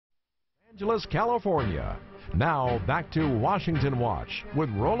Angeles, California. Now back to Washington Watch with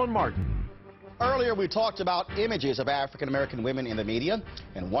Roland Martin. Earlier, we talked about images of African-American women in the media,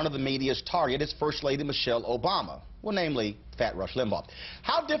 and one of the media's target is First Lady Michelle Obama, well, namely Fat Rush Limbaugh.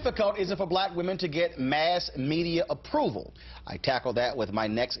 How difficult is it for black women to get mass media approval? I tackle that with my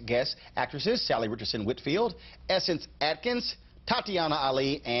next guest, actresses Sally Richardson Whitfield, Essence Atkins, Tatiana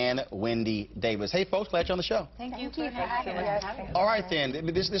Ali, and Wendy Davis. Hey, folks, glad you're on the show. Thank you for having us. All right, then,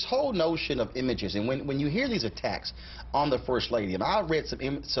 this whole notion of images, and when you hear these attacks on the First Lady, and I read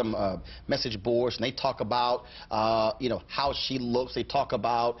some message boards, and they talk about, how she looks. They talk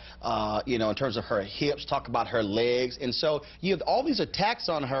about, in terms of her hips, talk about her legs. And so you have all these attacks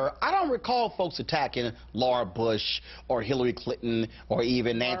on her. I don't recall folks attacking Laura Bush or Hillary Clinton or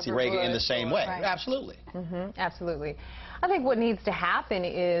even Nancy Reagan in the same way. Right. Absolutely. Absolutely. I think what needs to happen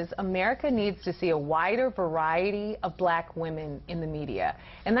is America needs to see a wider variety of black women in the media.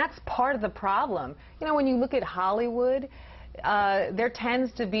 And that's part of the problem. You know, when you look at Hollywood, there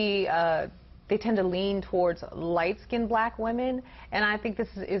tends to be, they tend to lean towards light-skinned black women. And I think this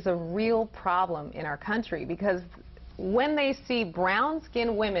is a real problem in our country because when they see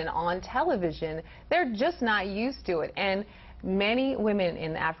brown-skinned women on television, they're just not used to it. And many women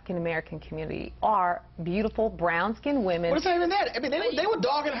in the African-American community are beautiful brown-skinned women. What is even that? I mean, they were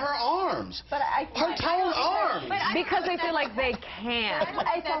dogging her arms. But her toned arms. Because they feel like they can. I don't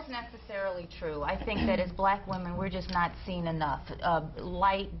think that's necessarily true. I think that as black women, we're just not seen enough.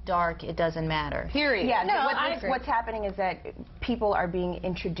 Light, dark, it doesn't matter. Period. Yeah, No, what's happening is that people are being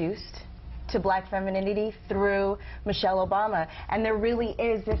introduced to black femininity through Michelle Obama, and there really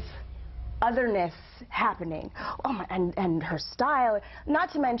is this otherness happening. Oh my, and her style,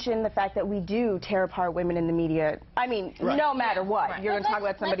 not to mention the fact that we do tear apart women in the media. I mean, no matter what, you're going to talk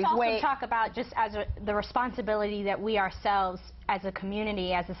about somebody's weight. Let's also talk about just as the responsibility that we ourselves as a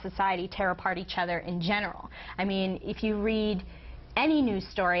community, as a society, tear apart each other in general. I mean, if you read any news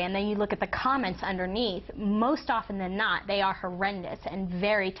story and then you look at the comments underneath, most often than not, they are horrendous and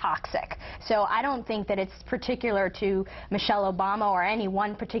very toxic. So I don't think that it's particular to Michelle Obama or any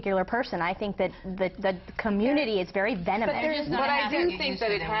one particular person. I think that the community is very venomous. But I do think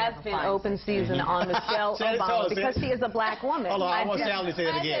that it has been open season on Michelle Obama because she is a black woman. Hold on, I want Sally to say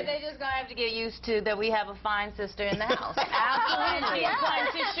it I again. said they're just going to have to get used to that we have a fine sister in the house. Absolutely. She's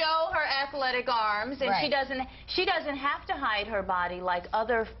going to show her athletic arms, and she doesn't have to hide her body like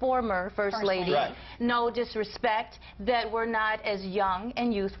other former First Ladies. Right. No disrespect, that we're not as young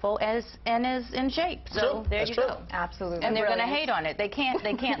and youthful as in shape. So there you go. Absolutely. And they're going to hate on it. They can't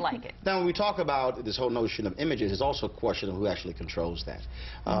like it. Now, when we talk about this whole notion of images, it's also a question of who actually controls that.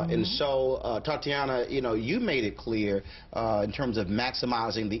 And so, Tatiana, you made it clear in terms of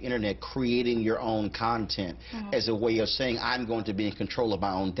maximizing the internet, creating your own content as a way of saying, I'm going to be in control of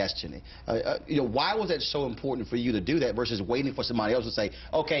my own destiny. Why was that so important for you to do that versus waiting for somebody else to say,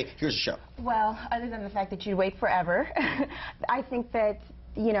 okay, here's the show? Well, other than the fact that you'd wait forever, I think that,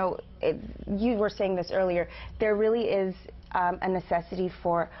 you were saying this earlier, there really is a necessity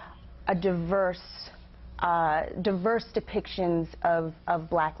for a diverse depictions of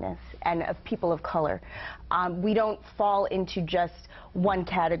blackness and of people of color. We don't fall into just one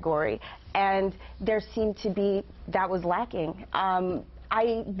category, and there seemed to be, that was lacking.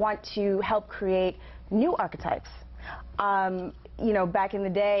 I want to help create new archetypes. Back in the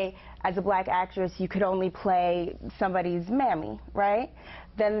day, as a black actress, you could only play somebody's mammy, right?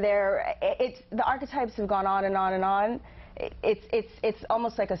 Then the archetypes have gone on and on and on. It's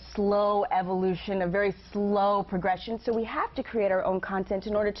almost like a slow evolution, a very slow progression. So we have to create our own content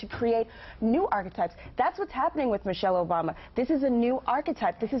in order to create new archetypes. That's what's happening with Michelle Obama. This is a new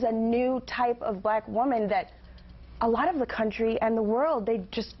archetype. This is a new type of black woman that a lot of the country and the world, they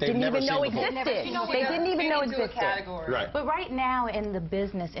just didn't even know existed. They didn't even know existed. Right. But right now in the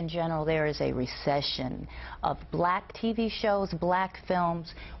business in general, there is a recession of black TV shows, black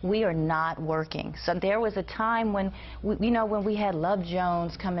films. We are not working. So there was a time when, when we had Love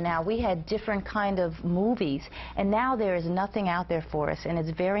Jones coming out, we had different kind of movies, and now there is nothing out there for us, and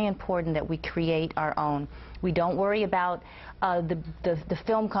it's very important that we create our own. We don't worry about the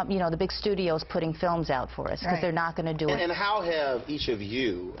film company, the big studios putting films out for us because they're not going to do it. And how have each of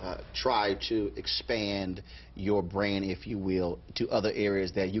you tried to expand your brand, if you will, to other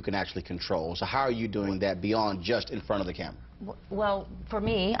areas that you can actually control? So how are you doing that beyond just in front of the camera? Well, for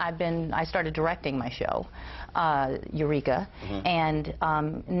me, I started directing my show, Eureka, and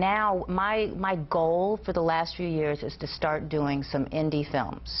now my goal for the last few years is to start doing some indie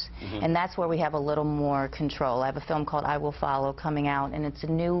films, and that's where we have a little more control. I have a film called I Will Follow coming out, and it's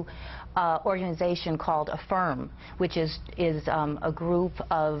a new organization called Affirm, which is a group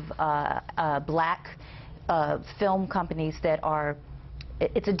of black film companies that are.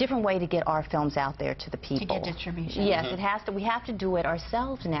 It's a different way to get our films out there to the people. To get distribution. Yes, it has to. We have to do it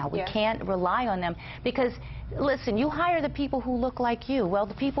ourselves now. We can't rely on them because, listen, you hire the people who look like you. Well,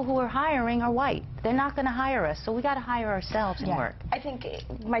 the people who are hiring are white. They're not going to hire us, so we got to hire ourselves and work. I think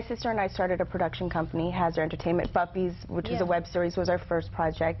my sister and I started a production company, Hazard Entertainment. Buppies, which is a web series, was our first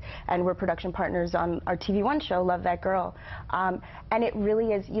project, and we're production partners on our TV One show, Love That Girl. And it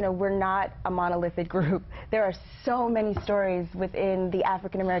really is, you know, we're not a monolithic group. There are so many stories within the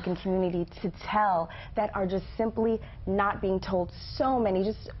African American community to tell that are just simply not being told. So many,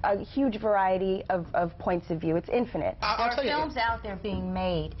 just a huge variety of points of view. It's infinite. There are films out there being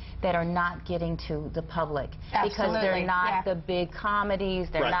made that are not getting to the public because they're not the big comedies.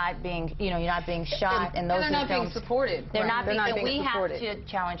 They're not being, you know, you're not being shot, and those they're not being supported. They're not being supported. We supported. have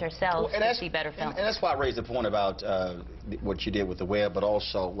to challenge ourselves to see better films. And that's why I raised the point about what you did with the web, but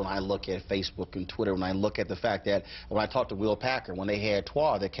also when I look at Facebook and Twitter, when I look at the fact that when I talked to Will Packer, when they had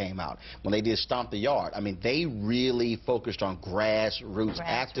Twa that came out, when they did Stomp the Yard, I mean, they really focused on grassroots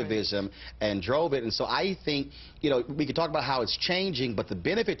activism and drove it. And so I think, you know, we can talk about how it's changing, but the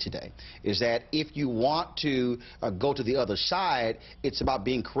benefit today is that if you want to go to the other side, it's about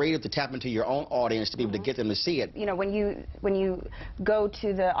being creative to tap into your own audience to be able to get them to see it. You know, when you go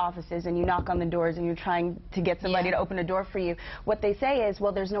to the offices and you knock on the doors and you're trying to get somebody to open a door for you, what they say is,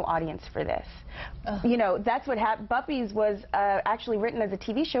 well, there's no audience for this. You know, that's what happened. Buppies was actually written as a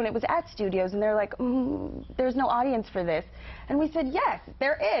TV show, and it was at studios, and they're like, there's no audience for this. And we said, yes,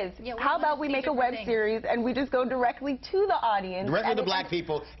 there is. How about we make a web series and we just go directly to the audience? Directly to black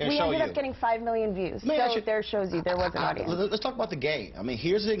people and show you. We ended up getting 5 million views. So there shows you there was an audience. Let's talk about the game. I mean,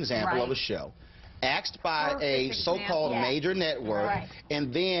 here's an example of a show. Asked by a so-called major network,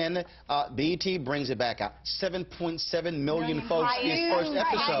 and then BET brings it back out. 7.7 million folks in first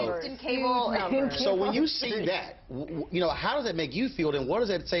episode. So when you see that, you know, how does that make you feel, and what does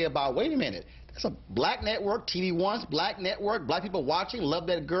that say about, wait a minute, that's a black network, TV One's black network, black people watching, Love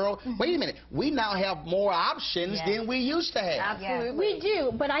That Girl. Wait a minute, we now have more options than we used to have. Absolutely. We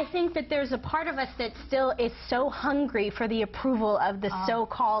do, but I think that there's a part of us that still is so hungry for the approval of the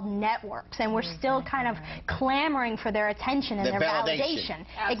so-called networks, and we're still kind of clamoring for their attention and their validation.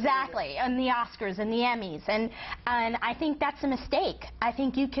 Exactly, and the Oscars and the Emmys, and I think that's a mistake. I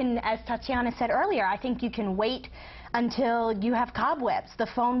think you can, as Tatiana said earlier, I think you can wait until you have cobwebs. The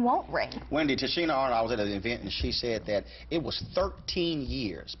phone won't ring. Wendy, Tashina Arnold, I was at an event, and she said that it was 13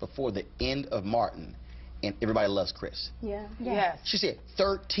 years before the end of Martin, and Everybody Loves Chris. She said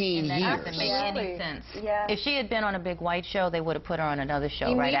 13 years. That doesn't make any sense. If she had been on a big white show, they would have put her on another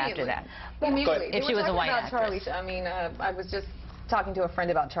show right after that. If she was a white actress. I mean, I was just talking to a friend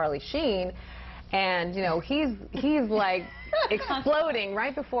about Charlie Sheen, and you know, he's like exploding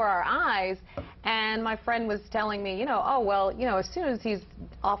right before our eyes. And my friend was telling me, you know, oh, well, you know, as soon as he's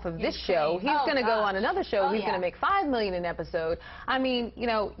off of this show, he's going to go on another show. He's going to make $5 million an episode. I mean, you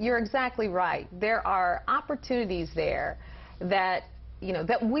know, you're exactly right. There are opportunities there that, you know,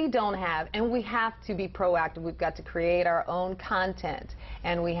 that we don't have, and we have to be proactive. We've got to create our own content,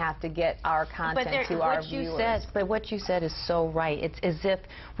 and we have to get our content to our viewers. But what you said is so right. It's as if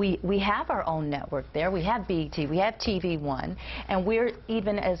we have our own network there. We have BET, we have TV One, and we're,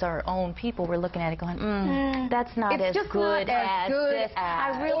 even as our own people, we're looking at it going, that's not as good as this.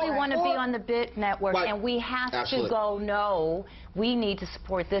 I really want to be on the big network, and we have to go, no, we need to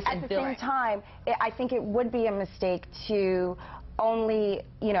support this and build. At the same time, I think it would be a mistake to only,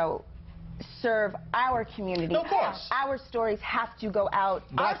 you know, serve our community. No, of course. Our stories have to go out.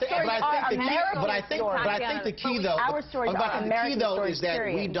 But I think the key, though, is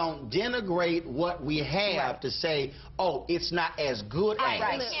that we don't denigrate what we have to say, oh, it's not as good as.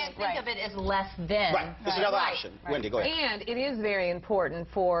 We can't think of it as less than. It's another option. Wendy, go ahead. And it is very important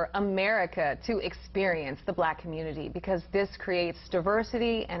for America to experience the black community, because this creates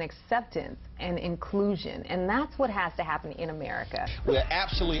diversity and acceptance and inclusion, and that's what has to happen in America. We're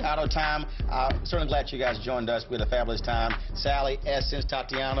absolutely out of time. Certainly glad you guys joined us. We had a fabulous time. Sally, Essence,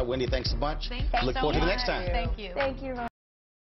 Tatiana, Wendy, thanks a bunch. Look forward to the next time. Thank you. Thank you, Ron.